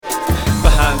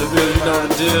you know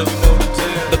the deal.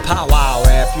 The powwow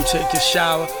after you take your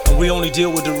shower, and we only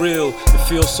deal with the real. It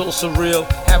feels so surreal,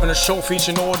 having a show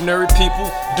featuring ordinary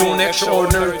people doing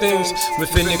extraordinary things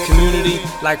within their community,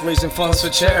 like raising funds for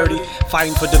charity,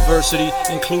 fighting for diversity,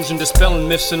 inclusion, dispelling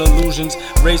myths and illusions,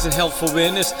 raising health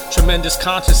awareness, tremendous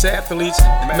conscious athletes,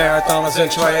 marathoners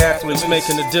and triathletes,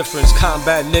 making a difference,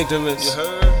 combating ignorance.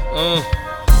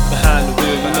 Behind the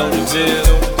wheel, you know the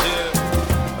deal.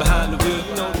 Behind the wheel,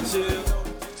 you know the deal.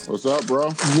 What's up,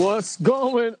 bro? What's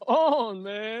going on,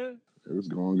 man? It was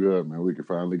going good, man. We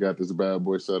finally got this bad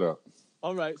boy set up.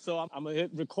 All right, so I'm gonna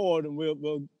hit record, and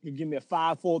we'll give me a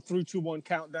 5, 4, 3, 2, 1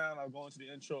 countdown. I'll go into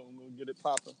the intro, and we'll get it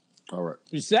popping. All right.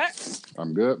 You set?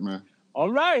 I'm good, man.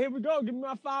 All right, here we go. Give me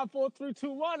my 5, 4, 3,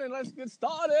 2, 1, and let's get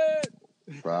started.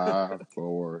 5,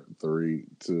 4, 3,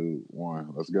 2,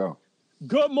 1. Let's go.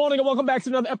 Good morning, and welcome back to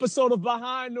another episode of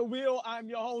Behind the Wheel. I'm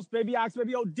your host, Baby Ox,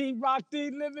 Baby O, D-Rock,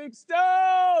 D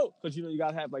Livingstone. Because, you know, you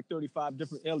got to have like 35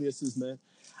 different aliases, man.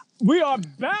 We are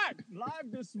back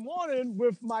live this morning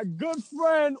with my good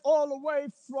friend all the way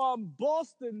from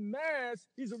Boston, Mass.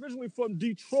 He's originally from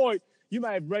Detroit. You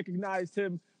might have recognized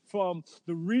him from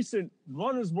the recent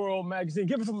Runner's World magazine.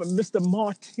 Give it from Mr.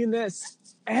 Martinez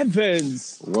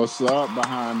Evans. What's up,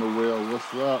 Behind the Wheel?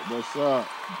 What's up? What's up?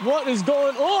 What is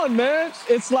going on, man?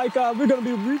 It's like we're going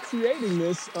to be recreating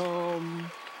this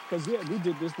because, yeah, we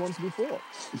did this once before.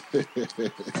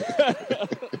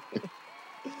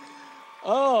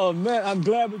 Oh, man, I'm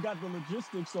glad we got the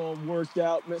logistics all worked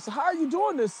out, man. So how are you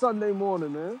doing this Sunday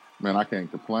morning, man? Man, I can't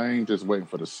complain. Just waiting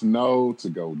for the snow to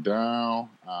go down.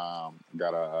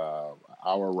 Got a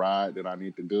hour ride that I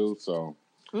need to do, so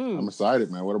I'm excited,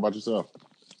 man. What about yourself?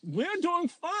 We're doing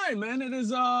fine, man. It is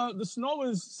the snow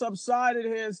is subsided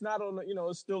here. It's not on the,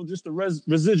 it's still just a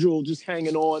residual just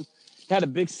hanging on. Had a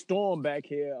big storm back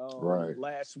here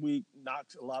last week,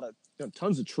 knocked a lot of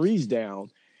tons of trees down.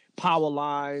 Power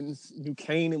lines. New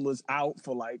Canaan was out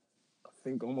for like, I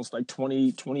think almost like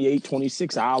 20, 28,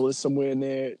 26 hours, somewhere in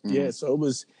there. Yeah, so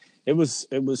it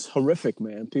was horrific,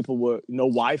 man. People were no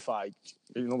Wi-Fi.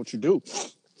 You know what you do?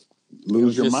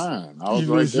 Lose your mind. I was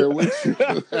right there with you.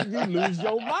 You lose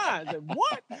your mind. And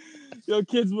what? Your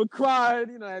kids were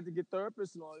crying. I had to get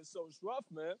therapists and all this. So it's rough,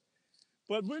 man.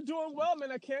 But we're doing well,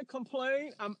 man. I can't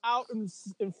complain. I'm out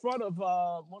in front of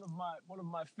one of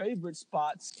my favorite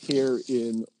spots here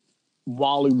in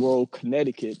Wally World,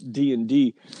 Connecticut,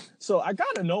 D&D. So I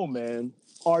gotta know, man,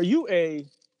 are you a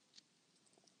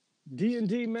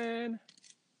D&D man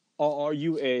or are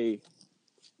you a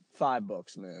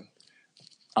 $5 man?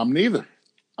 I'm neither.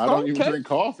 I don't even drink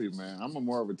coffee, man. I'm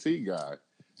more of a tea guy.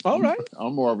 All right.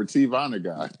 I'm more of a Teavana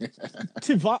guy.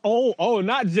 Oh,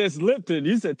 not just Lipton.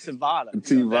 You said Teavana.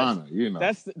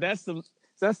 Teavana,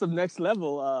 That's the next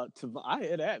level. I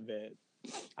hear that, man.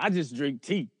 I just drink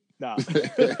tea. Nah.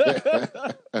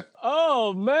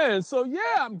 Oh, man. So,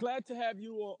 yeah, I'm glad to have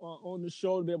you on the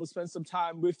show to be able to spend some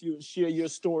time with you and share your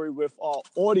story with our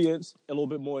audience a little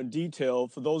bit more in detail.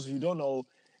 For those of you who don't know,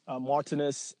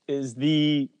 Martinez is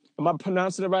am I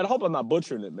pronouncing it right? I hope I'm not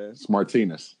butchering it, man. It's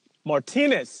Martinez.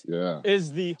 Martinez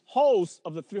is the host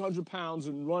of the 300 Pounds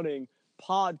and Running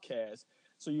podcast.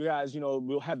 So you guys,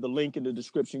 we'll have the link in the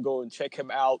description. Go and check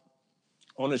him out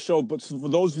on the show. But for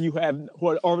those of you who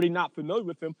are already not familiar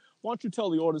with him, why don't you tell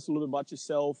the audience a little bit about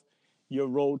yourself, your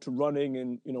road to running,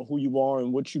 and who you are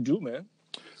and what you do, man.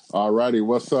 All righty,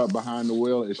 what's up, Behind the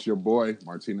Wheel? It's your boy,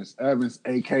 Martinez Evans,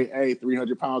 a.k.a.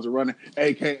 300 Pounds of Running,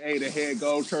 a.k.a. the head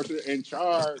goal churcher in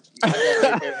charge,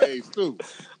 a.k.a. Stu.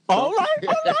 All right.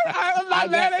 I'm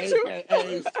not mad at you.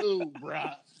 A.k.a. Stu,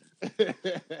 bruh.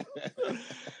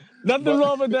 Nothing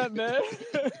wrong with that, man.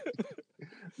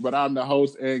 But I'm the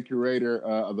host and curator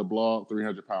of the blog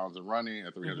 300 Pounds of Running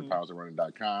at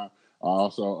 300poundsofrunning.com. I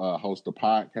also host a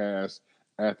podcast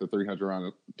at the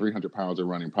 300 Pounds of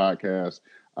Running podcast.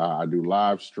 I do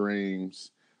live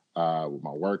streams with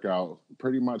my workout.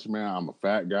 Pretty much, man, I'm a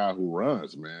fat guy who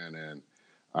runs, man. And,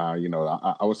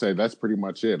 I would say that's pretty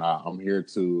much it. I'm here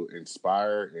to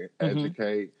inspire,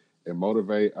 educate, and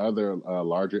motivate other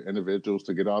larger individuals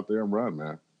to get out there and run,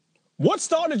 man. What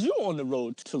started you on the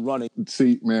road to running?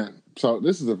 See, man, so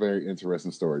this is a very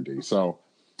interesting story, D. So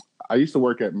I used to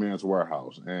work at Men's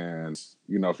Warehouse. And,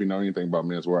 if you know anything about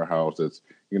Men's Warehouse, it's,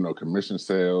 commission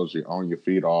sales. You're on your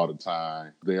feet all the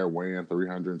time. They're weighing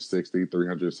 360,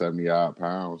 370 odd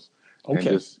pounds. Okay. And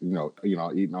just,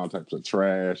 eating all types of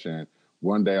trash. And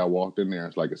one day I walked in there.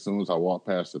 It's like as soon as I walked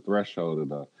past the threshold of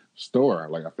the store,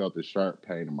 like I felt this sharp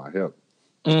pain in my hip.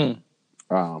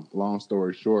 Long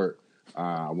story short,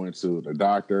 I went to the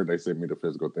doctor. They sent me to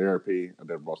physical therapy. I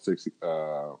did about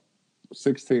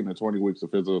 16 to 20 weeks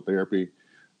of physical therapy.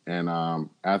 And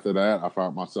after that, I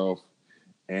found myself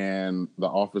in the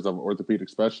office of an orthopedic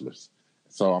specialist.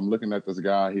 So I'm looking at this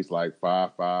guy. He's like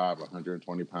 5'5",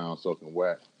 120 pounds, soaking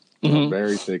wet, a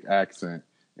very thick accent.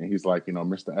 And he's like,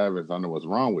 Mr. Evans, I know what's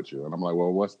wrong with you. And I'm like,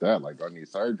 well, what's that? Like, do I need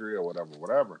surgery or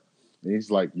whatever? And he's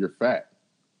like, you're fat.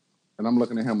 And I'm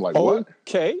looking at him like, what?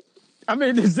 Okay. I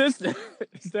mean, is that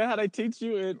how they teach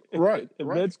you in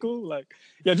med school? Like,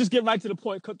 yeah, just get right to the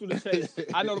point, cut through the chase.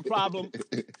 I know the problem.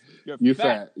 You're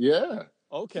fat. Yeah.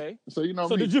 Okay. So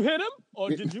So did you hit him, or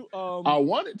did you? I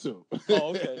wanted to. Oh,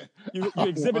 okay. You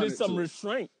exhibited some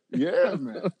restraint. Yeah,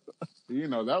 man.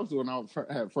 That was when I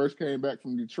had first came back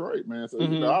from Detroit, man. So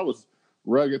I was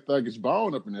rugged, thuggish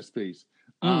bone up in this piece.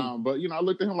 But I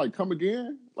looked at him like, "Come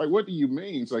again? Like, what do you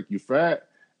mean?" It's like, "You fat,"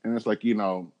 and it's like,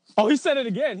 Oh, he said it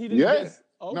again. He didn't. Yeah.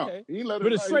 Okay. No, he let it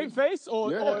with a straight face,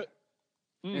 or. Yeah. Or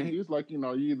and he was like, you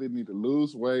either need to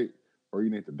lose weight or you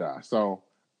need to die. So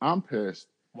I'm pissed.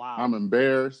 Wow. I'm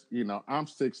embarrassed. I'm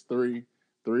 6'3",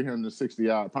 360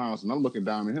 odd pounds, and I'm looking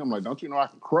down at him like, don't you know I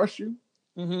can crush you?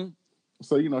 Mm-hmm.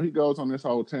 So, he goes on this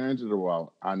whole tangent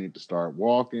about I need to start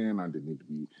walking. I need to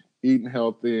be eating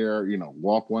healthier,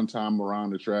 walk one time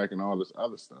around the track and all this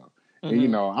other stuff.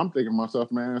 And, I'm thinking to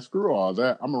myself, man, screw all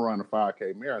that. I'm going to run a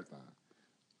 5K marathon.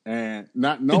 And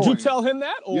not knowing. Did you tell him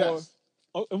that? Or? Yes.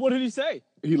 Oh, what did he say?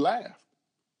 He laughed.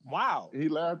 Wow. He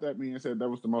laughed at me and said that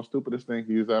was the most stupidest thing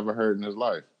he's ever heard in his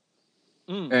life.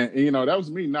 And, that was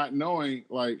me not knowing,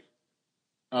 like,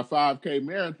 a 5K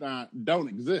marathon don't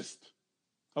exist.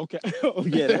 Okay. Oh,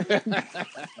 yeah.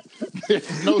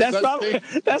 No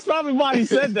that's probably why he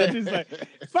said that. He's like,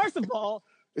 first of all,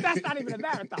 that's not even a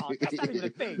marathon. That's not even a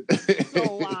thing.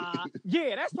 So,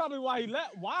 yeah, that's probably why he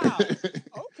left. Wow.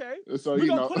 Okay. So, we're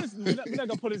not going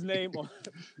to put his name on.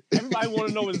 Everybody want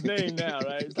to know his name now,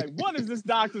 right? It's like, what is this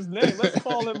doctor's name? Let's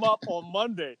call him up on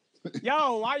Monday.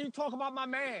 Yo, why you talking about my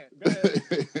man? Go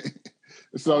ahead.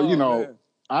 So, man.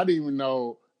 I didn't even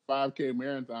know 5K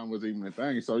marathon was even a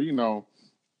thing. So,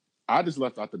 I just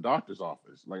left out the doctor's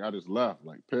office. Like, I just left,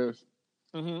 like, pissed.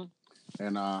 Mm-hmm.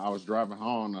 And I was driving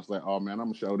home, and I was like, oh, man, I'm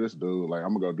going to show this dude. Like,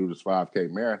 I'm going to go do this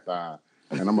 5K marathon,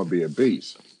 and I'm going to be a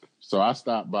beast. So I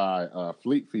stopped by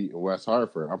Fleet Feet in West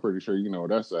Hartford. I'm pretty sure you know where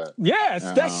that's at. Yes,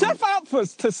 that shout out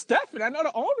to Stephanie. I know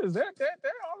the owners. They're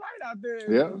all right out there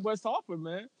in West Hartford,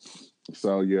 man.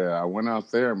 So, yeah, I went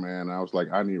out there, man. And I was like,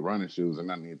 I need running shoes,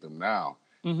 and I need them now.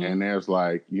 Mm-hmm. And there's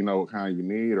like, what kind you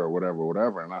need or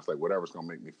whatever. And I was like, whatever's going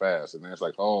to make me fast. And there's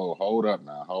like, oh, hold up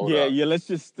now. Hold up. Yeah, let's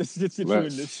get you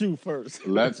in the shoe first.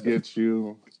 let's get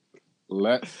you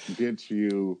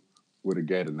with a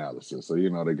gait analysis. So,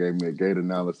 they gave me a gait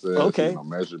analysis. Okay.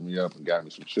 Measured me up and got me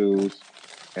some shoes.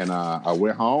 And I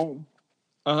went home.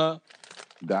 Uh-huh.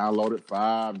 Downloaded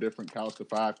 5 different Couch to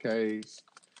 5Ks.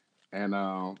 And,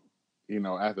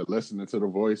 after listening to the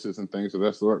voices and things of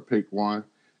that sort, picked one.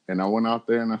 And I went out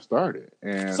there and I started.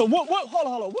 And so what?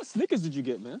 Hold on. What sneakers did you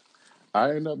get, man?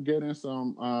 I ended up getting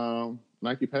some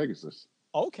Nike Pegasus.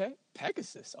 Okay,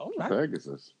 Pegasus. All right.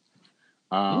 Pegasus.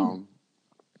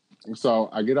 So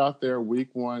I get out there week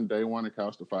 1, day 1 at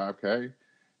Couch to 5K,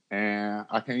 and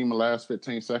I can't even last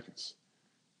 15 seconds.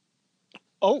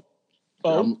 Okay.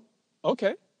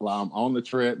 Well, I'm on the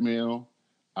treadmill.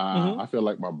 I feel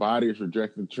like my body is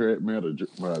rejecting the treadmill.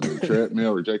 The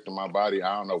treadmill rejecting my body.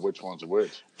 I don't know which one's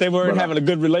which. They weren't having a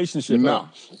good relationship. No.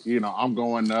 I'm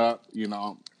going up,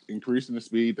 I'm increasing the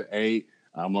speed to 8.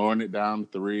 I'm lowering it down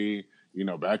to 3,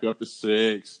 back up to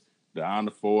 6, down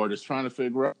to 4, just trying to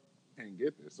figure out I can't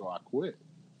get this. So I quit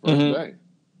first day.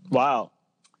 Wow.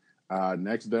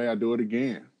 Next day I do it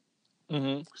again.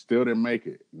 Mm-hmm. Still didn't make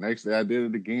it. Next day I did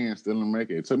it again. Still didn't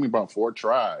make it. It took me about 4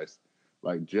 tries.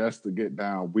 Like just to get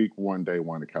down week 1, day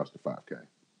 1 to Couch to 5K.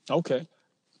 Okay.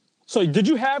 So did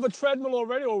you have a treadmill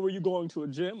already, or were you going to a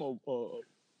gym? Or...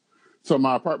 So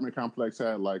my apartment complex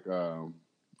had like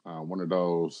one of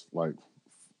those, like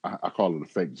I call it a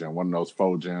fake gym, one of those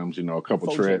faux gyms, a couple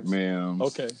faux treadmills.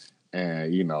 Gyms. Okay.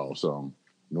 And some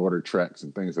Nordic tracks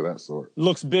and things of that sort.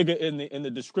 Looks bigger in the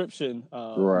description.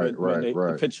 Right.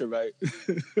 The picture, right?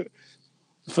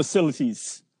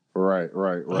 Facilities. Right.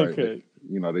 Okay.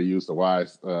 They use the wide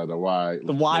angle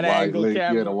lens,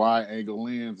 camera. Yeah, the wide angle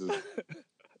lenses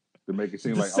to make it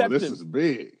seem like, this is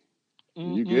big.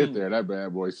 Mm-mm. You get there, that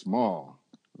bad boy's small.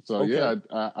 So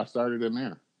I started in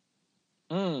there.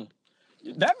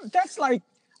 That's like,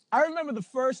 I remember the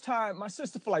first time my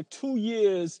sister for like 2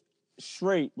 years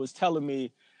straight was telling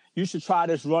me, you should try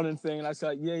this running thing. And I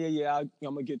said, yeah, I'm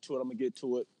gonna get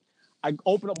to it. I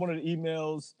open up one of the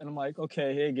emails and I'm like,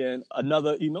 okay, here again,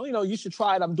 another email. You should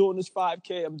try it. I'm doing this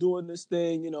 5K. I'm doing this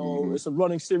thing. It's a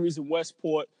running series in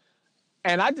Westport.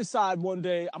 And I decided one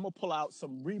day I'm gonna pull out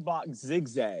some Reebok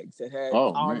zigzags that had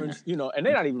orange, and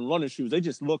they're not even running shoes. They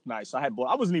just look nice. So I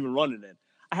wasn't even running in.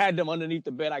 I had them underneath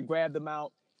the bed. I grabbed them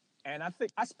out, and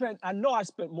I know I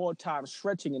spent more time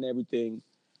stretching and everything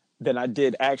than I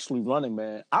did actually running,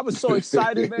 man. I was so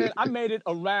excited, man. I made it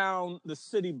around the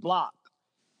city block.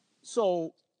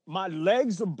 So my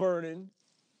legs are burning.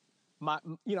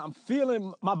 I'm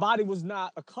feeling my body was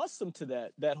not accustomed to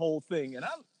that whole thing. And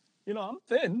I'm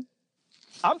thin.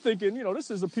 I'm thinking, this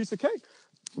is a piece of cake.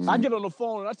 I get on the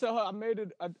phone and I tell her I made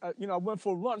it. I went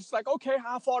for a run. She's like, okay,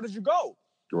 how far did you go?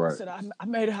 Right. I said, I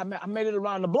made it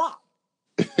around the block.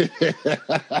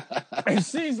 And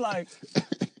she's like,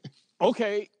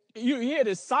 okay, you hear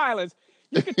this silence.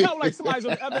 You can tell like somebody's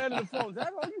on the other end of the phone.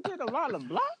 You did around the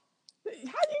block?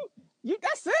 How you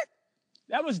that's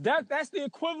it? That's the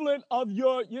equivalent of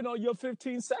your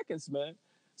 15 seconds, man.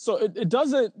 So it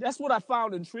doesn't. That's what I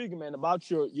found intriguing, man, about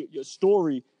your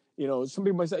story. Some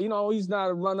people might say, he's not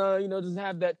a runner. Doesn't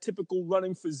have that typical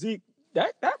running physique.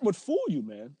 That would fool you,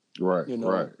 man. Right.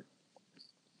 Right.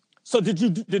 So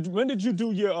when did you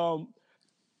do your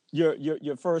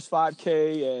first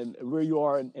 5K and where you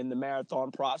are in the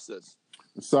marathon process?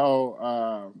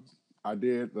 So I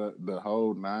did the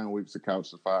whole 9 weeks of Couch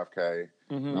to 5K.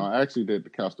 Mm-hmm. No, I actually did the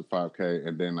Couch to 5K,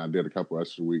 and then I did a couple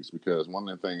extra weeks because one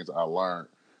of the things I learned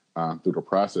through the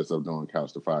process of doing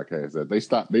Couch to 5K is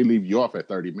that they leave you off at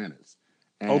 30 minutes.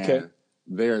 And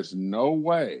there's no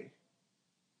way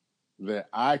that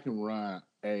I can run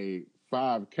a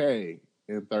 5K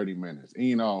in 30 minutes.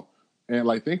 And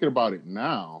like thinking about it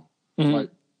now, like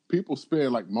people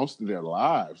spend like most of their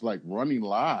lives, like running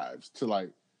lives to like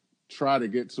try to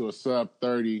get to a sub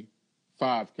 30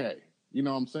 5K. You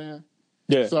know what I'm saying?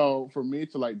 Yeah. So for me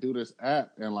to like do this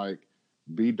app and like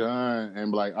be done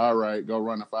and be like, all right, go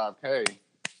run a 5K,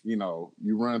 you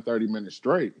run 30 minutes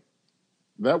straight.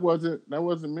 That wasn't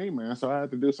me, man. So I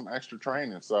had to do some extra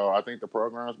training. So I think the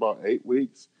program is about 8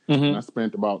 weeks. Mm-hmm. And I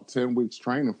spent about 10 weeks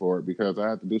training for it because I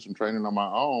had to do some training on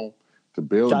my own to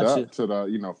build up to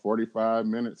the, 45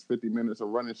 minutes, 50 minutes of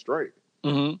running straight.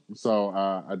 Mm-hmm. So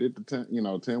I did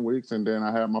the 10 weeks, and then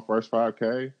I had my first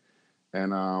 5K,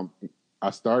 and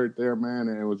I started there, man,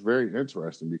 and it was very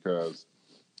interesting because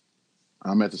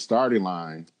I'm at the starting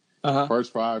line.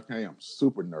 First 5K, I'm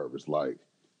super nervous, like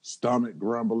stomach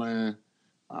grumbling.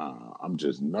 I'm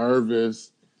just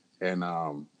nervous, and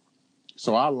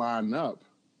so I line up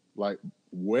like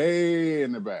way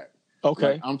in the back.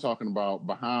 Okay, like, I'm talking about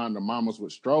behind the mamas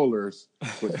with strollers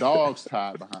with dogs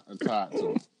tied to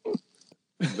them.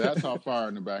 That's how far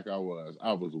in the back I was.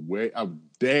 I was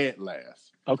dead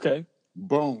last. Okay.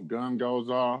 Boom, gun goes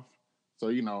off. So,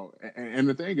 and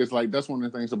the thing is, like, that's one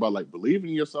of the things about, like,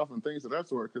 believing in yourself and things of that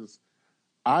sort, because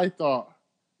I thought,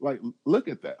 like, look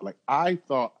at that. Like, I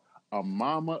thought a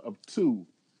mama of two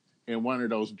in one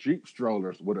of those Jeep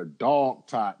strollers with a dog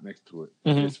tied next to it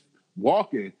is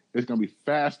walking is going to be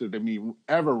faster than me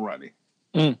ever running.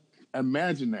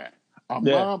 Imagine that. A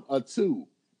mom of two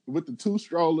with the two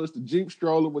strollers, the Jeep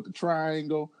stroller with the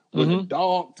triangle, with the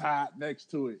dog tied next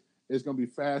to it, is going to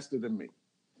be faster than me.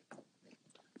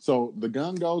 So the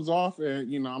gun goes off,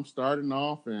 and, I'm starting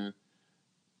off, and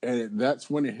that's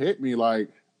when it hit me like,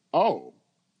 oh,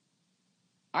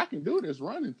 I can do this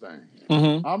running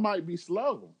thing. I might be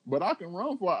slow, but I can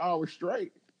run for an hour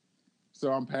straight.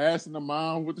 So I'm passing the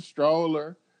mom with the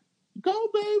stroller. Go,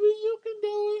 baby, you can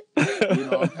do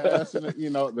it. I'm passing it,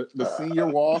 the senior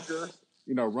walker,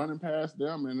 running past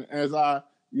them. And as I,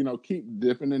 keep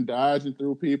dipping and dodging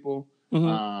through people,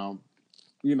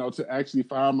 to actually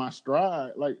find my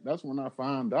stride, like, that's when I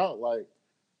found out, like,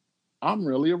 I'm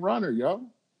really a runner, yo.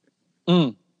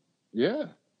 Yeah.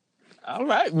 All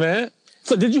right, man.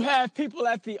 So did you have people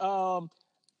at the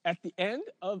end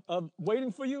of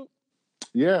waiting for you?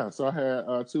 Yeah, so I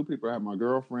had two people. I had my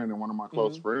girlfriend and one of my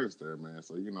close friends there, man.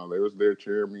 So, they was there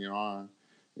cheering me on.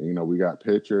 And, we got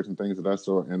pictures and things of that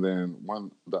sort. And then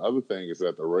the other thing is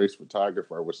that the race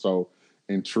photographer was so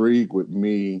intrigued with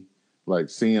me, like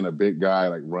seeing a big guy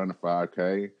like run a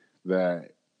 5K,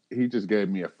 that he just gave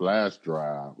me a flash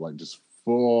drive, like just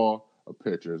full of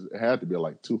pictures. It had to be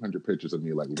like 200 pictures of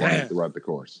me like running throughout the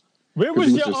course. Where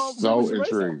was your so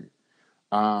intrigued?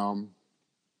 I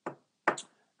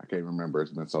can't remember.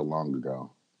 It's been so long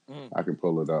ago. I can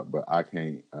pull it up, but I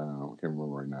can't remember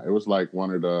right now. It was like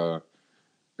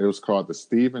it was called the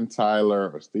Steven Tyler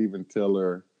or Steven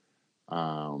Tiller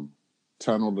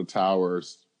Tunnel to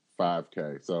Towers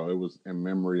 5K. So it was in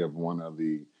memory of one of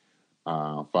the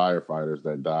firefighters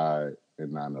that died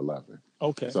in 9/11.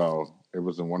 Okay. So it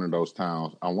was in one of those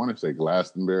towns. I want to say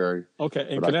Glastonbury. Okay,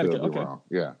 in Connecticut. Okay. Wrong.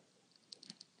 Yeah.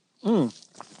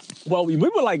 Well, we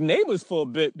were like neighbors for a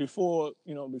bit before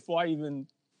I even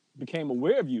became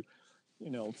aware of you,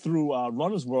 through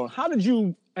Runner's World. How did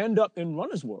you end up in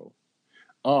Runner's World?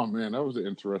 Oh man, that was an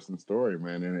interesting story,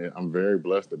 man, and I'm very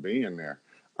blessed to be in there.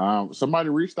 Somebody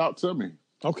reached out to me.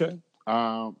 Okay.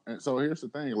 And so here's the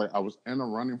thing: like I was in a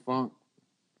running funk.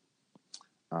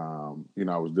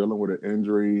 I was dealing with an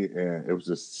injury, and it was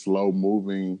just slow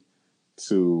moving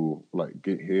to like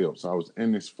get healed. So I was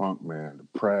in this funk, man,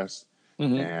 depressed.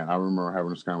 Mm-hmm. And I remember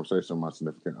having this conversation with my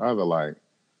significant other, like,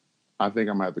 I think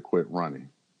I'm gonna have to quit running.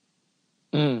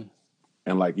 Mm.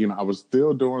 And like, I was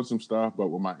still doing some stuff, but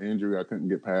with my injury, I couldn't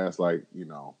get past like,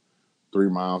 3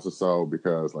 miles or so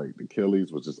because like the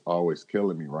Achilles was just always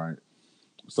killing me, right?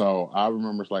 So I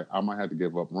remember it's like I might have to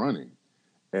give up running.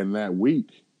 And that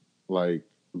week, like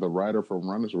the writer from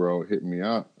Runner's World hit me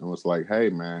up and was like, "Hey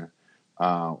man,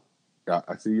 I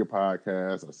see your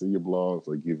podcast, I see your blogs,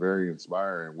 like you're very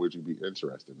inspiring. Would you be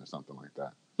interested in something like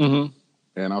that?" Mm-hmm.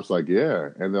 And I was like, "Yeah."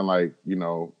 And then like,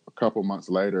 a couple months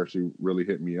later, she really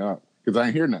hit me up because I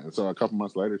ain't hear nothing. So a couple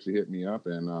months later, she hit me up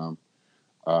and,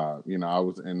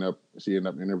 she ended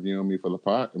up interviewing me for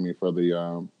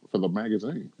the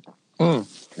magazine.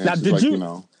 Mm. Now,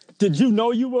 did you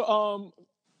know you were,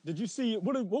 did you see,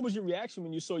 what was your reaction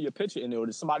when you saw your picture in there? Or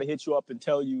did somebody hit you up and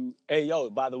tell you, "Hey, yo,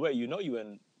 by the way, you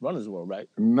in Runner's World, right?"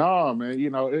 No, man.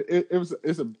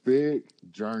 It's a big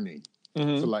journey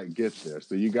to like get there.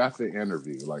 So you got the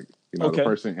interview, like, the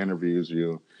person interviews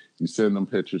you, you send them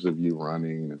pictures of you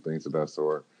running and things of that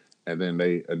sort. And then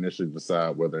they initially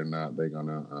decide whether or not they're going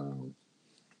to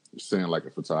send like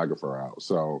a photographer out.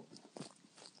 So,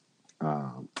 I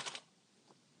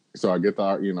get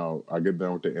I get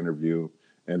done with the interview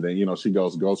and then, she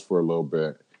goes for a little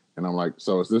bit and I'm like,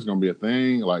 "So is this going to be a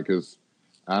thing?" Like, cause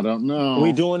I don't know. Are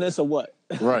we doing this or what?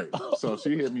 Right. So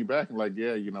she hit me back and like,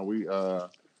 "Yeah, we're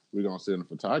going to send a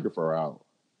photographer out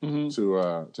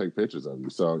to take pictures of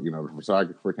you." So, the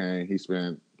photographer came, he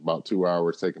spent about 2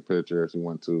 hours taking pictures. He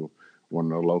went to one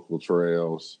of the local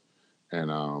trails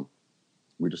and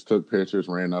we just took pictures,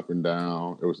 ran up and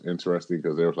down. It was interesting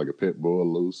because there was like a pit bull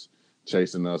loose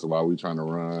chasing us while we trying to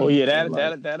run. Oh yeah,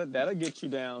 that'll get you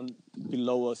down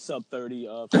below a sub 30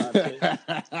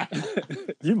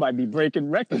 5K. You might be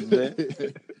breaking records, man.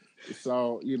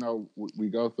 So, we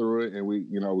go through it and we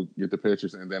get the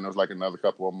pictures and then it was like another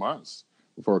couple of months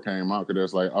before it came out because it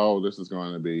was like, "Oh, this is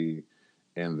going to be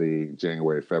in the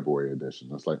January, February edition."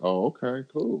 It's like, "Oh, okay,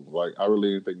 cool." Like I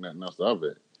really didn't think nothing else of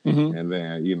it. Mm-hmm. And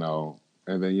then,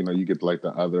 you get like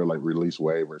the other like release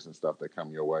waivers and stuff that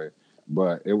come your way.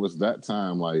 But it was that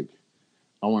time, like,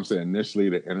 I want to say initially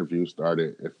the interview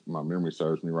started, if my memory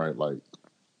serves me right, like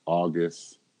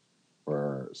August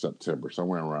or September,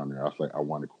 somewhere around there. I was like, I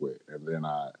want to quit. And then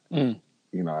I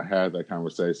had that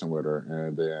conversation with her.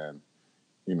 And then,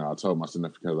 I told my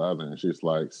significant other and she's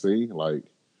like, "See, like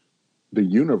the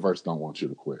universe don't want you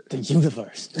to quit." The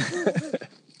universe.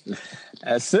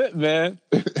 That's it, man.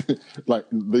 Like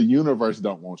the universe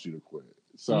don't want you to quit.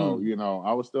 So,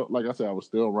 I was still, like I said, I was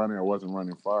still running. I wasn't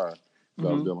running far. So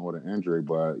I was dealing with an injury,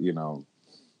 but,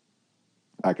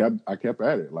 I kept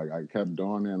at it. Like I kept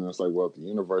doing it. And it's like, well, if the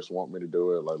universe want me to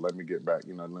do it, like, let me get back,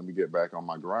 let me get back on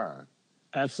my grind.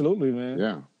 Absolutely, man.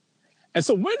 Yeah. And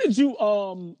so when did you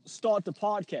start the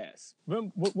podcast?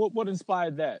 What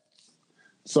inspired that?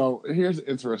 So here's an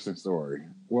interesting story.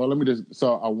 Well, let me let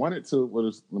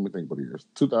me think what years.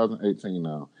 2018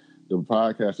 now. The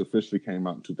podcast officially came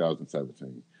out in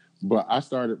 2017. But I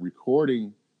started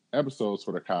recording episodes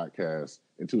for the podcast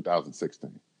in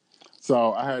 2016.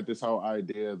 So I had this whole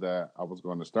idea that I was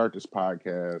going to start this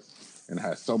podcast and it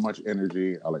had so much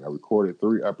energy. I recorded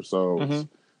 3 episodes,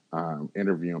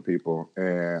 interviewing people,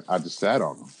 and I just sat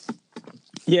on them.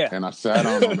 Yeah. And I sat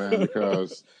on them, man,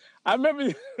 because... I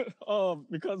remember,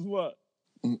 because what?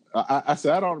 I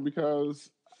sat on it because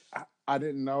I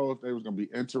didn't know if they was going to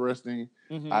be interesting.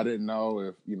 Mm-hmm. I didn't know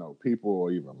if, people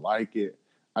will even like it.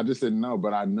 I just didn't know,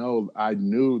 but I knew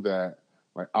that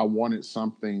like I wanted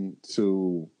something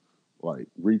to like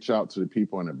reach out to the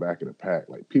people in the back of the pack,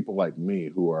 like people like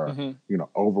me who are,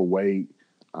 overweight,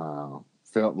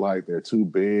 felt like they're too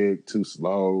big, too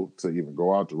slow to even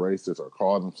go out to races or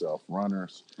call themselves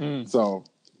runners. Mm. So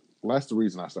that's the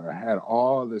reason I started. I had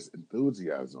all this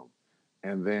enthusiasm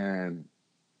and then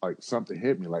like something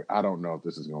hit me, like, I don't know if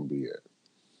this is going to be it.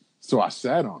 So I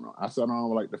sat on them. I sat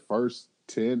on like the first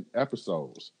 10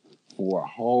 episodes for a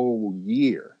whole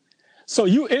year. So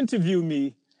you interviewed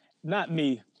me, not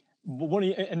me, What do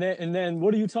you, and then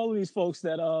what are you telling these folks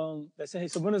that that say, hey,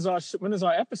 so when is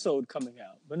our episode coming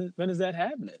out? When is that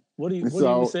happening? What are you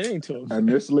saying to them?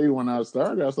 Initially, when I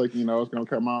started, I was like, it's going to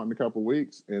come out in a couple of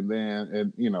weeks, and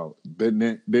then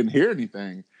didn't hear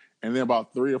anything, and then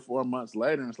about 3 or 4 months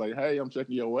later, it's like, hey, I'm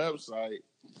checking your website.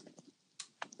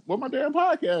 What my damn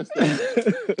podcast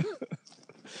is?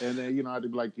 And then I'd be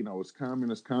like, it's coming,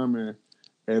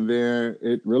 and then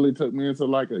it really took me into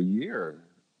like a year.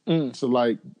 So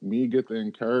like me get the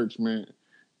encouragement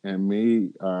and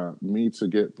me to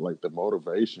get like the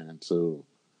motivation to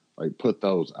like put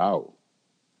those out.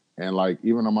 And like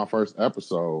even on my first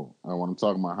episode, when I'm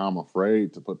talking about how I'm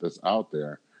afraid to put this out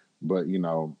there, but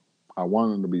I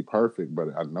want them to be perfect,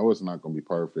 but I know it's not going to be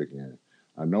perfect, and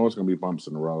I know it's going to be bumps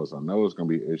in the roads. I know it's going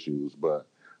to be issues, but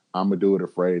I'm gonna do it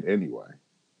afraid anyway.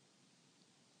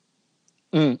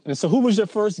 And so, who was your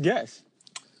first guest?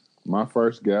 My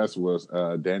first guest was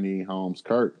Danny Holmes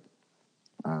Kirk.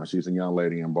 She's a young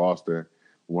lady in Boston.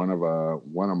 One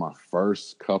of my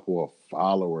first couple of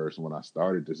followers when I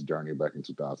started this journey back in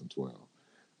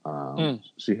 2012.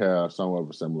 She had somewhat of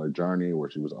a similar journey where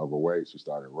she was overweight. She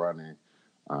started running.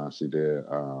 She did,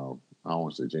 I don't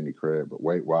want to say Jenny Craig, but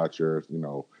Weight Watchers,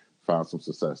 found some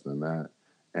success in that.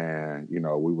 And,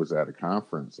 we was at a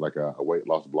conference, like a weight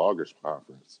loss bloggers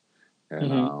conference. And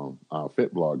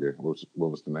Fit Blogger,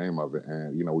 what was the name of it?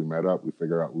 And, we met up, we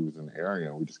figured out we was in the area,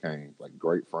 and we just became like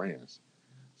great friends.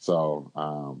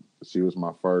 So she was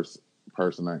my first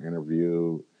person I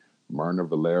interviewed. Myrna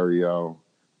Valerio,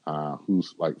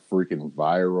 who's like freaking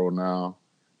viral now.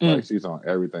 Like she's on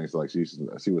everything. So like she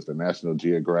was the National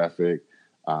Geographic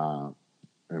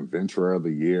Inventor of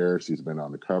the Year. She's been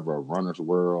on the cover of Runner's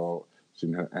World.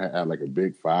 She had like a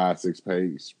big 5-6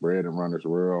 page spread in Runner's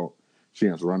World. She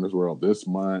has Runner's World this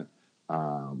month.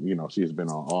 She's been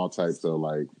on all types of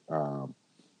like,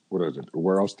 what is it? The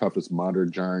World's Toughest Mudder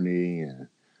Journey, and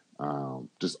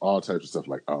just all types of stuff.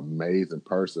 Like amazing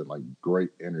person, like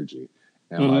great energy.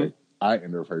 And like I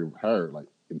interviewed her like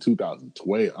in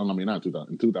 2012. I mean, not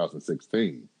 2000, in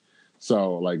 2016.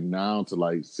 So like now to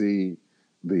like see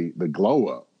the glow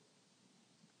up,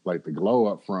 like the glow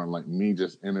up from like me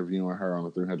just interviewing her on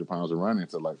the 300 Pounds of Running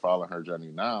to like following her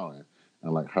journey now and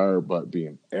like her but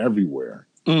being everywhere.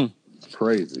 It's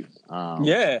crazy.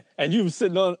 Yeah, and you were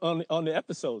sitting on the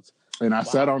episodes. And I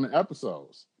sat on the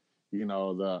episodes.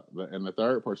 The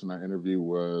third person I interviewed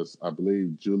was, I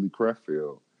believe, Julie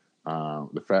Creffield,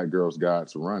 the Fat Girls Guide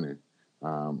to Running.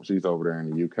 She's over there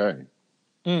in the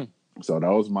UK. So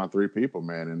those are my 3 people,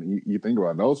 man. And you think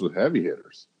about it, those were heavy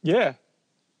hitters. Yeah.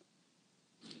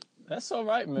 That's all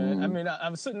right, man. I mean,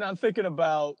 I'm sitting down thinking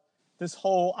about this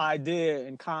whole idea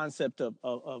and concept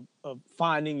of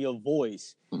finding your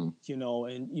voice, and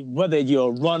whether you're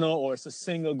a runner or it's a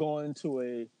singer going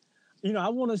to I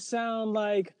want to sound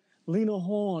like Lena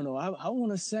Horne, or I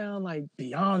want to sound like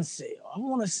Beyonce, or I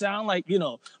want to sound like,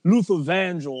 Luther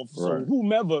Vandross, or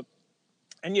whomever.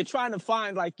 And you're trying to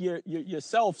find like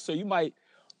yourself. So you might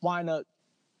wind up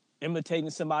imitating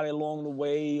somebody along the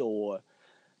way, or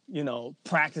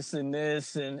practicing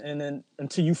this, and then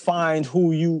until you find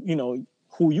who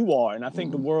you are. And I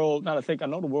think I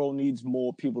know the world needs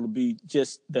more people to be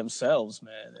just themselves,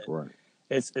 man. And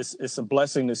it's a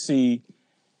blessing to see,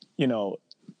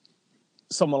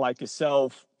 someone like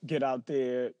yourself get out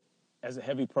there as a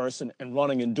heavy person and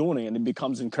running and doing it, and it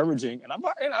becomes encouraging. And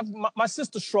my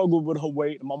sister struggled with her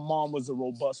weight, and my mom was a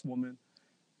robust woman,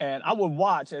 and I would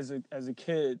watch as a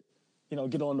kid,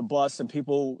 get on the bus, and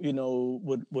people,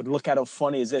 would look at her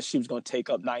funny as if she was going to take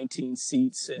up 19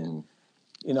 seats, and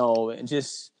and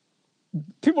just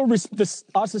people.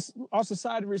 Our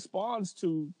society responds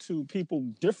to people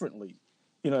differently.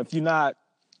 If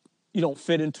you don't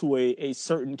fit into a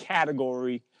certain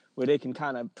category where they can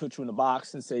kind of put you in a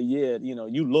box and say, yeah,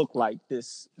 you look like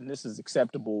this, and this is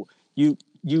acceptable. You're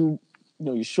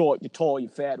short, you're tall, you're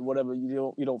fat, whatever.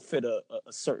 You don't fit a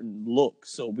certain look,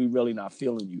 so we really not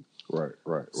feeling you.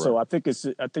 Right. So I think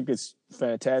it's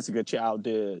fantastic that you're out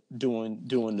there doing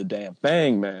the damn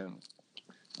thing, man.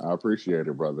 I appreciate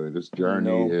it, brother. This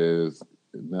journey is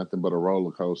nothing but a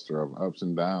roller coaster of ups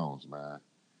and downs, man.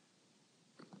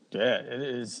 Yeah, it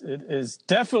is. It is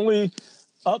definitely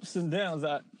ups and downs.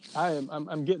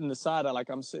 I'm getting the side eye, like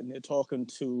I'm sitting there talking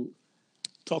to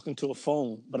a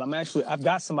phone, but I've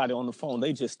got somebody on the phone.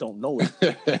 They just don't know it.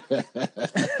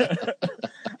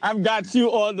 I've got you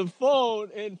on the phone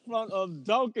in front of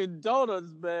Dunkin'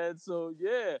 Donuts, man. So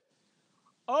yeah.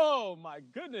 Oh my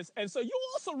goodness. And so you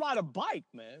also ride a bike,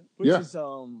 man, which is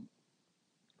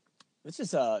It's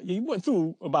just you went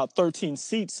through about 13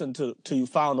 seats until you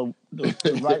found the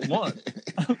right one.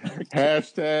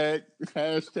 hashtag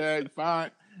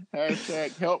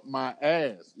help my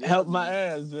ass. Yeah, help my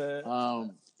ass,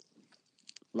 man.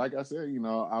 Like I said,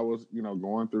 I was,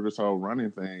 going through this whole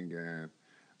running thing, and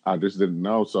I just didn't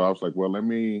know. So I was like, well, let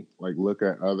me look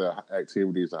at other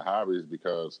activities or hobbies,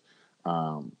 because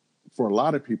for a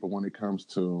lot of people, when it comes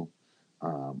to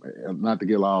not to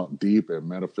get all deep and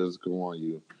metaphysical on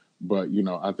you, but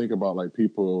I think about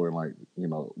people and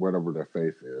whatever their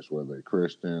faith is, whether they're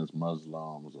Christians,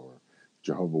 Muslims, or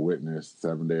Jehovah's Witness,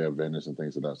 Seventh-day Adventists, and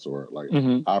things of that sort.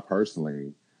 I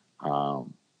personally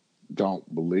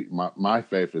don't believe my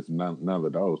faith is none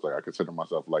of those. I consider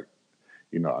myself a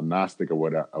Gnostic or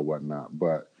whatnot.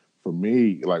 But for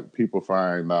me, people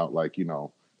find out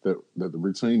that the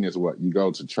routine is what you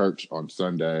go to church on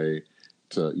Sunday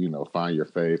to find your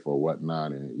faith or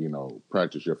whatnot, and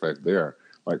practice your faith there.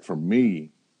 For me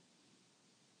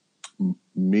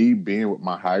being with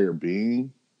my higher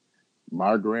being,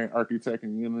 my grand architect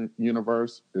in the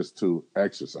universe, is to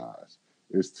exercise,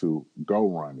 is to go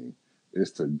running,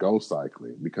 is to go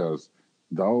cycling, because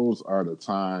those are the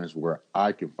times where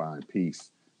I can find peace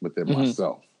within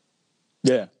myself.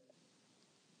 Yeah.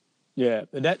 Yeah.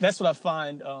 That's what I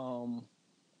find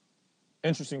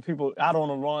interesting. People out on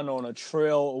a run, on a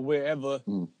trail, or wherever.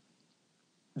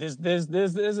 There's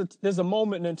a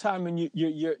moment in time when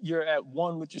you're at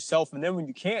one with yourself, and then when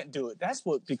you can't do it, that's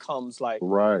what becomes right.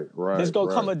 There's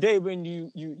gonna come a day when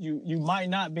you might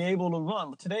not be able to run,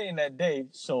 but today ain't that day.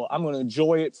 So I'm gonna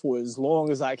enjoy it for as long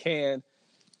as I can,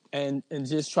 and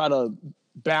just try to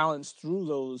balance through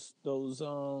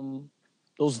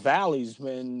those valleys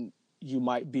when you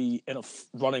might be in a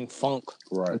running funk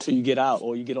until you get out,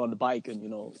 or you get on the bike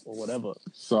and or whatever.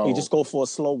 So you just go for a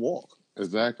slow walk.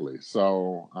 Exactly.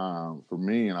 So for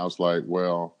me, and I was like,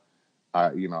 well, I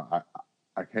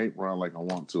can't run like I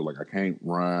want to. I can't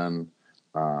run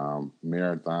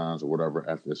marathons or whatever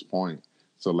at this point.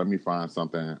 So let me find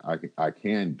something I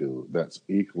can do that's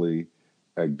equally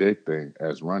addicting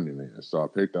as running is. So I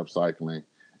picked up cycling,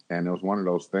 and it was one of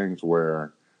those things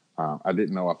where I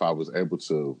didn't know if I was able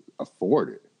to afford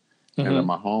it. And then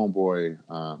my homeboy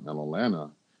in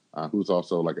Atlanta, who's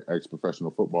also an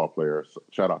ex-professional football player. So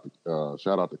shout out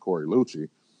to Corey Lucci.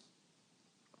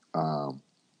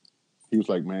 He was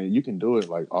like, man, you can do it.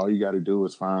 All you got to do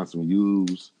is find some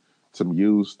used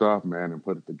stuff, man, and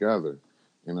put it together.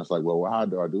 And it's well, how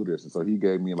do I do this? And so he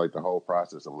gave me the whole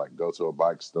process of go to a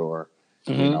bike store,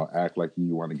 act like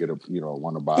you want to get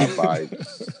want to buy a bike,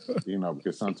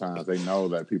 because sometimes they know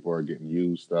that people are getting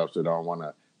used stuff, so they don't want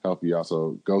to help you out.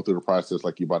 So go through the process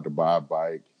like you about to buy a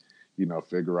bike.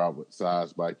 Figure out what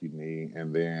size bike you need,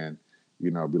 and then, be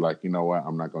like, you know what,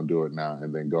 I'm not going to do it now.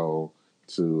 And then go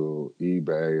to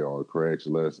eBay or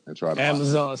Craigslist and try to find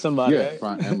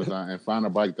Amazon and find a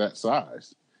bike that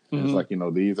size. And it's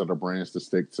these are the brands to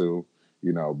stick to.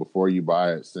 Before you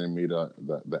buy it, send me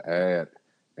the ad,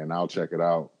 and I'll check it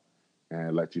out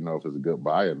and let you know if it's a good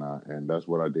buy or not. And that's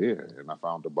what I did. And I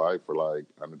found the bike for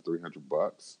under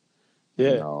 $300.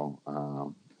 Yeah.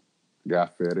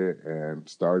 Got fitted and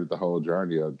started the whole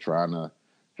journey of trying to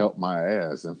help my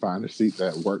ass and find a seat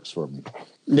that works for me.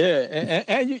 Yeah,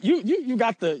 and you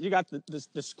got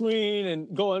the screen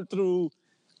and going through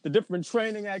the different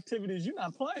training activities. You're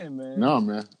not playing, man. No,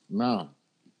 man, no.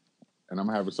 And I'm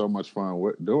having so much fun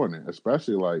doing it,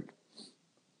 especially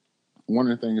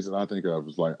one of the things that I think of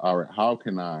is all right, how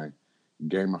can I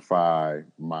gamify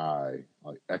my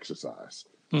exercise?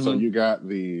 So you got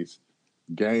these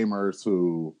gamers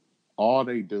who all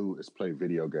they do is play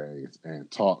video games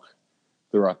and talk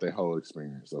throughout their whole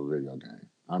experience of a video game.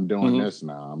 I'm doing this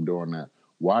now. I'm doing that.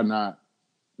 Why not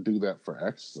do that for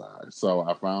exercise? So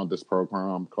I found this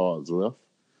program called Zwift,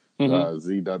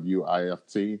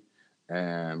 ZWIFT,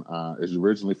 and it's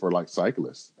originally for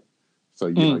cyclists. So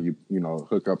you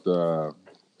hook up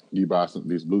you buy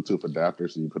these Bluetooth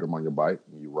adapters, and you put them on your bike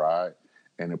and you ride,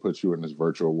 and it puts you in this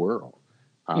virtual world.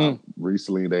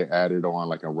 Recently, they added on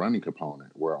a running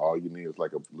component where all you need is a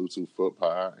Bluetooth foot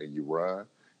pad, and you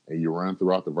run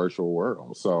throughout the virtual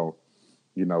world. So,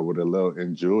 with a little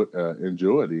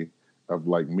ingenuity of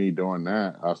me doing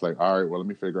that, I was like, all right, well, let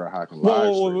me figure out how I can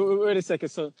live stream. Wait a second.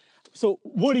 So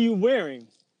what are you wearing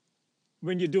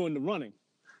when you're doing the running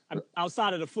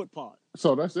outside of the foot part?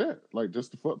 So that's it,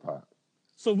 just the foot pad.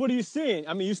 So what are you seeing?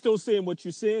 I mean, you still seeing what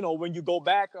you're seeing, or when you go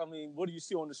back, I mean, what do you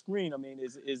see on the screen? I mean,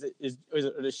 is it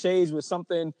the shades with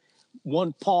something?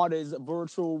 One part is a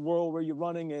virtual world where you're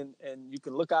running, and you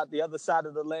can look out the other side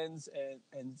of the lens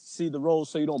and see the road,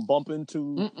 so you don't bump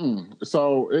into.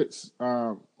 So it's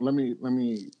let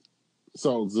me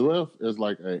So Zwift is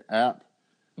like a app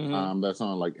that's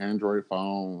on like Android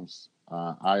phones,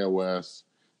 iOS.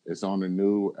 It's on the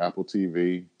new Apple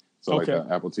TV. So like the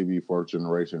Apple TV 4th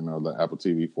generation or the Apple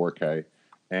TV 4K.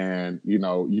 And,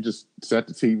 you just set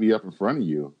the TV up in front of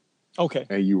you. Okay.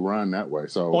 And you run that way.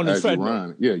 So on the as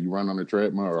treadmill. you run on the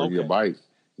treadmill or your bike.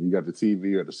 You got the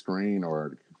TV or the screen or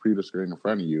the computer screen in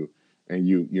front of you. And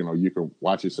you can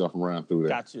watch yourself run through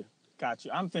that. Got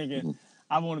you. I'm thinking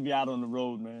I want to be out on the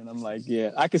road, man. I'm like,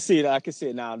 I can see it. I can see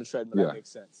it now on the treadmill. Yeah. That makes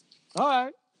sense. All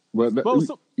right. But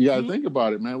think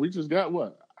about it, man. We just got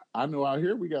what? I know out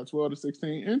here we got 12 to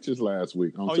 16 inches last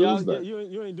week on Tuesday.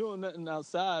 You ain't doing nothing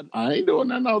outside. I ain't doing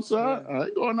nothing outside. I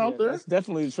ain't going out there. It's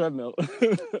definitely the treadmill.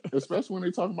 Especially when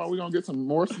they talking about we're going to get some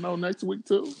more snow next week,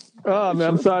 too. Oh, man,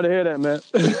 I'm sorry to hear that, man.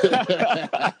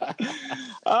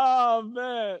 Oh,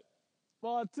 man.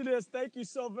 Well, to this, thank you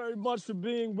so very much for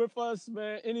being with us,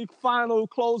 man. Any final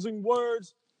closing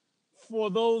words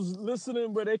for those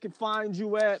listening where they can find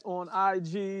you at on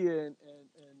IG and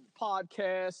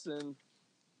podcasts and...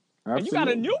 Absolutely. And you got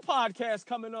a new podcast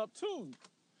coming up, too.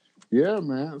 Yeah,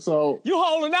 man. So you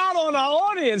holding out on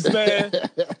our audience, man.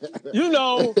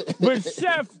 With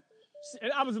Chef...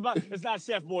 It's not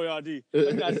Chef Boyardee.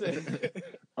 Let me not say.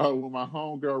 With my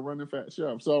homegirl, Running Fat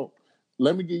Chef. So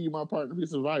let me give you my partner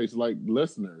piece of advice. Like,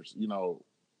 listeners,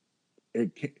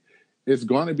 it's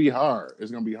going to be hard.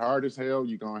 It's going to be hard as hell.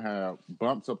 You're going to have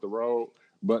bumps up the road,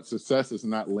 but success is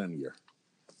not linear.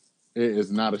 It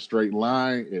is not a straight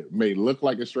line. It may look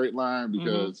like a straight line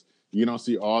because you don't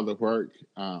see all the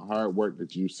hard work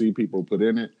that you see people put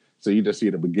in it. So you just see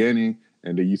the beginning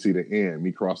and then you see the end,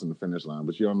 me crossing the finish line,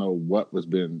 but you don't know what was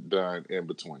been done in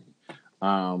between.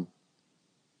 Podcasts,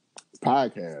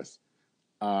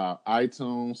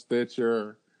 iTunes,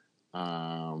 Stitcher,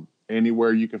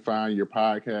 anywhere you can find your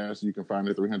podcast, you can find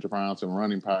the 300 Pounds and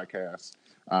Running podcast,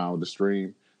 the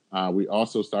stream. We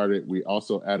also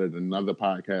added another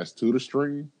podcast to the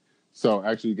stream. So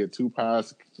actually you get two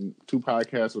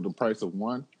podcasts with the price of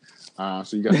one.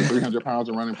 So you got the 300 Pounds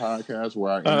of Running podcast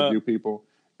where I interview people.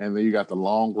 And then you got the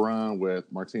Long Run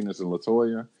with Martinez and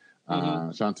LaToya.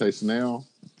 Shantae Snell,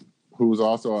 who's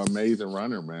also an amazing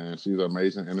runner, man. She's an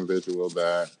amazing individual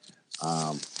that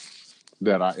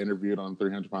I interviewed on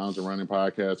 300 Pounds of Running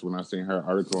podcast when I seen her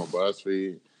article on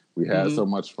BuzzFeed. We had so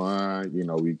much fun,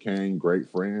 we became great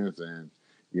friends, and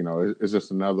it's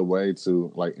just another way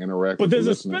to like interact. But with there's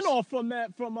the a spinoff from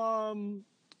that,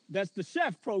 that's the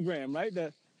chef program, right?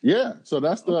 So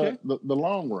that's the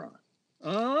Long Run.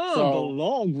 Oh, so, the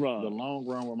Long Run. The Long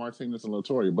Run with Martinez and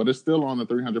LaToya, but it's still on the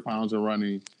 300 Pounds of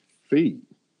Running feed.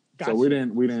 Gotcha. So we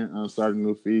didn't start a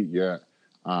new feed yet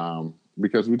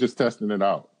because we just testing it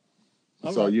out.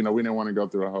 All so right. We didn't want to go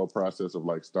through the whole process of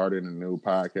like starting a new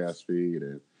podcast feed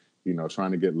and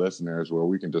trying to get listeners where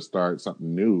we can just start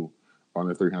something new on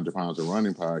the 300 Pounds of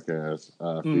Running podcast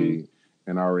feed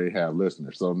and already have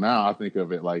listeners. So now I think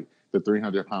of it like the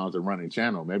 300 Pounds of Running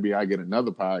channel. Maybe I get another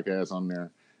podcast on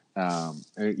there. And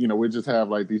we just have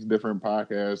like these different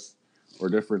podcasts or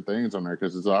different things on there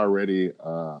because it's already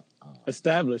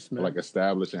established, man. Like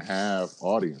established and have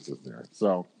audiences there.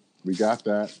 So we got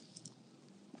that.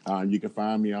 You can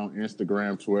find me on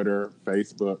Instagram, Twitter,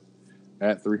 Facebook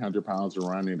at 300 Pounds of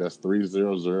Running. That's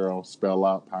 300 spell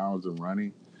out Pounds and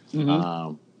Running.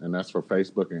 And that's for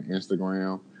Facebook and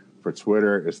Instagram. For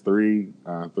Twitter, it's 300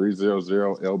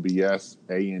 LBS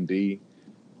AND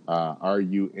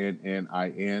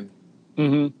RUNNIN.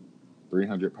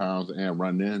 300 Pounds and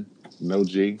Running. No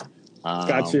G.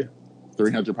 Gotcha.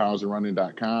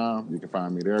 300poundsandrunning.com. You can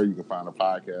find me there. You can find the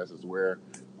podcast as well.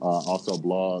 Also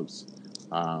blogs.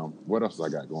 What else I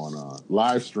got going on?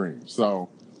 Live stream. So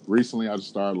recently I just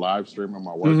started live streaming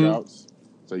my workouts.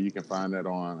 So you can find that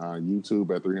on YouTube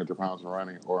at 300 Pounds and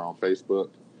Running or on Facebook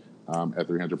at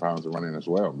 300 Pounds and Running as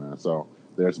well, man. So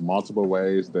there's multiple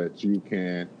ways that you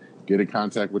can get in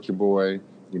contact with your boy,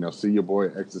 see your boy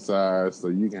exercise so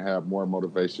you can have more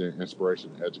motivation,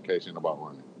 inspiration, and education about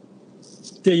running.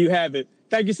 There you have it.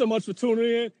 Thank you so much for tuning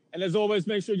in. And as always,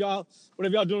 make sure y'all,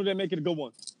 whatever y'all doing today, make it a good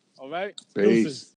one. All right? Peace. Deuces.